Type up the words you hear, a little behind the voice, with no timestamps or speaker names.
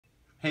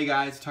Hey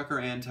guys, Tucker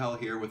Antell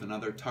here with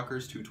another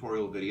Tucker's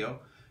tutorial video.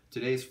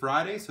 Today's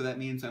Friday, so that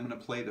means I'm going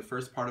to play the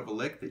first part of a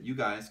lick that you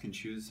guys can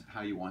choose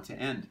how you want to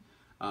end.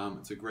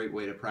 It's a great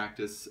way to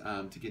practice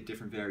to get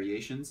different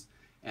variations,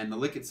 and the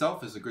lick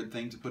itself is a good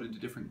thing to put into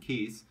different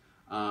keys.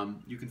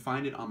 You can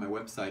find it on my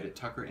website at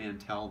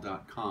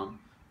tuckerantell.com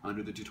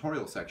under the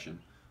tutorial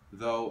section.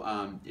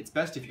 Though it's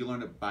best if you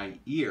learn it by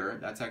ear.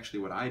 That's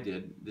actually what I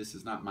did. This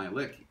is not my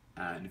lick.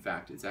 In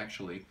fact, it's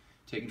actually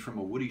taken from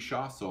a Woody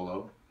Shaw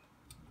solo.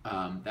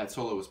 That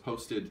solo was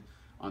posted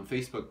on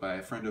Facebook by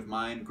a friend of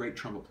mine, great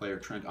trumpet player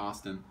Trent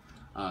Austin.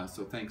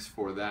 So thanks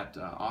for that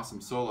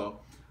awesome solo.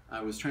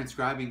 I was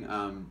transcribing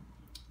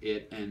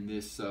it, and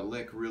this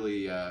lick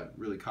really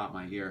caught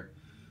my ear.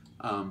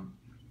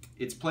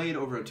 It's played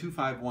over a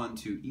 2-5-1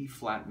 to E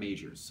flat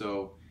major.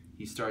 So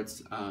he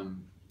starts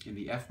in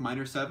the F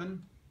minor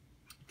 7,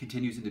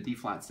 continues into D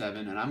flat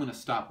 7, and I'm going to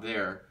stop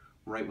there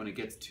right when it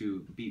gets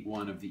to beat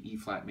 1 of the E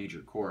flat major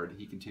chord.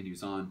 He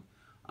continues on.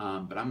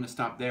 But I'm going to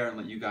stop there and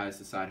let you guys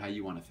decide how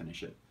you want to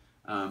finish it.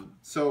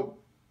 So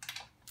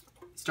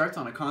it starts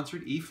on a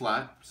concert E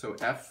flat, so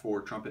F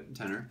for trumpet and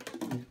tenor,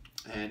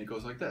 and it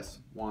goes like this: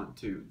 1,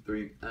 2,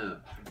 3.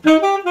 1,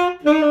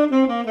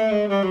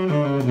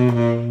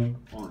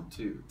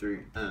 2, 3.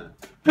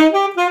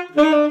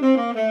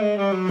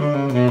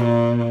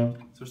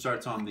 So it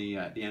starts on the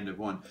end of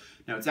 1.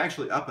 Now it's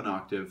actually up an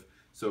octave.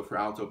 So for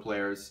alto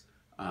players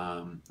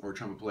or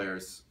trumpet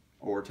players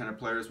or tenor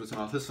players with an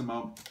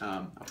altissimo,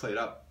 I'll play it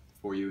up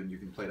for you, and you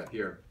can play it up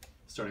here,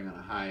 starting on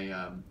a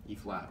high E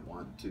flat.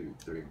 1, 2,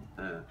 3.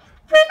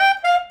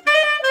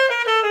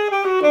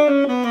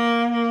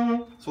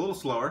 It's a little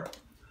slower.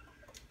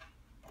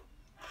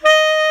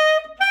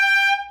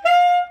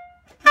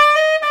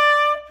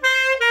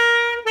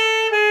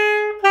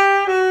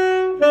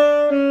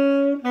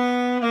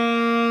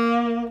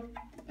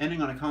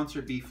 Ending on a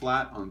concert B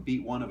flat on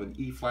beat 1 of an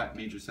E flat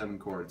major 7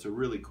 chord. It's a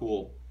really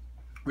cool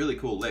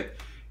lick.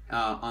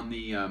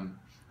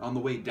 On the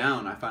way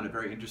down, I found it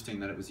very interesting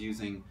that it was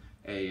using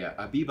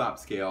a bebop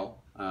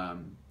scale,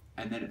 and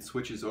then it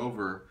switches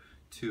over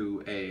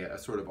to a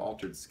sort of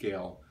altered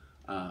scale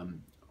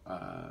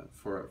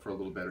for a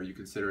little bit. Or you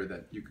could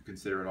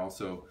consider it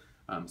also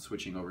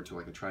switching over to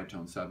like a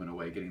tritone sub in a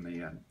way, getting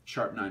the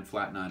sharp 9,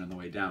 flat 9 on the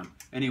way down.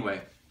 Anyway,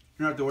 you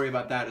don't have to worry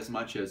about that as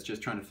much as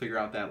just trying to figure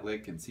out that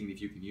lick and seeing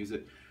if you can use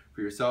it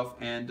for yourself.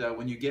 And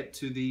when you get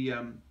to the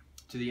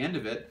end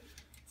of it,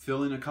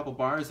 fill in a couple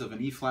bars of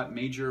an E flat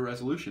major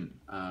resolution.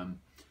 And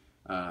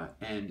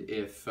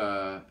if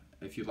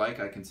you'd like,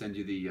 I can send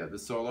you the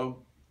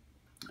solo.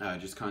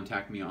 Just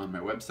contact me on my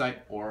website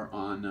or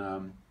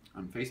on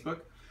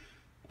Facebook,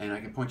 and I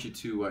can point you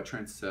to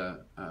Trent's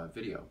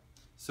video.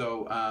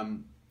 So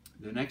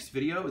the next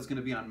video is going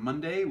to be on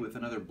Monday with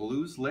another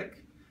blues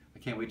lick. I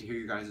can't wait to hear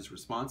your guys'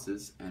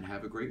 responses, and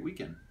have a great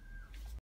weekend.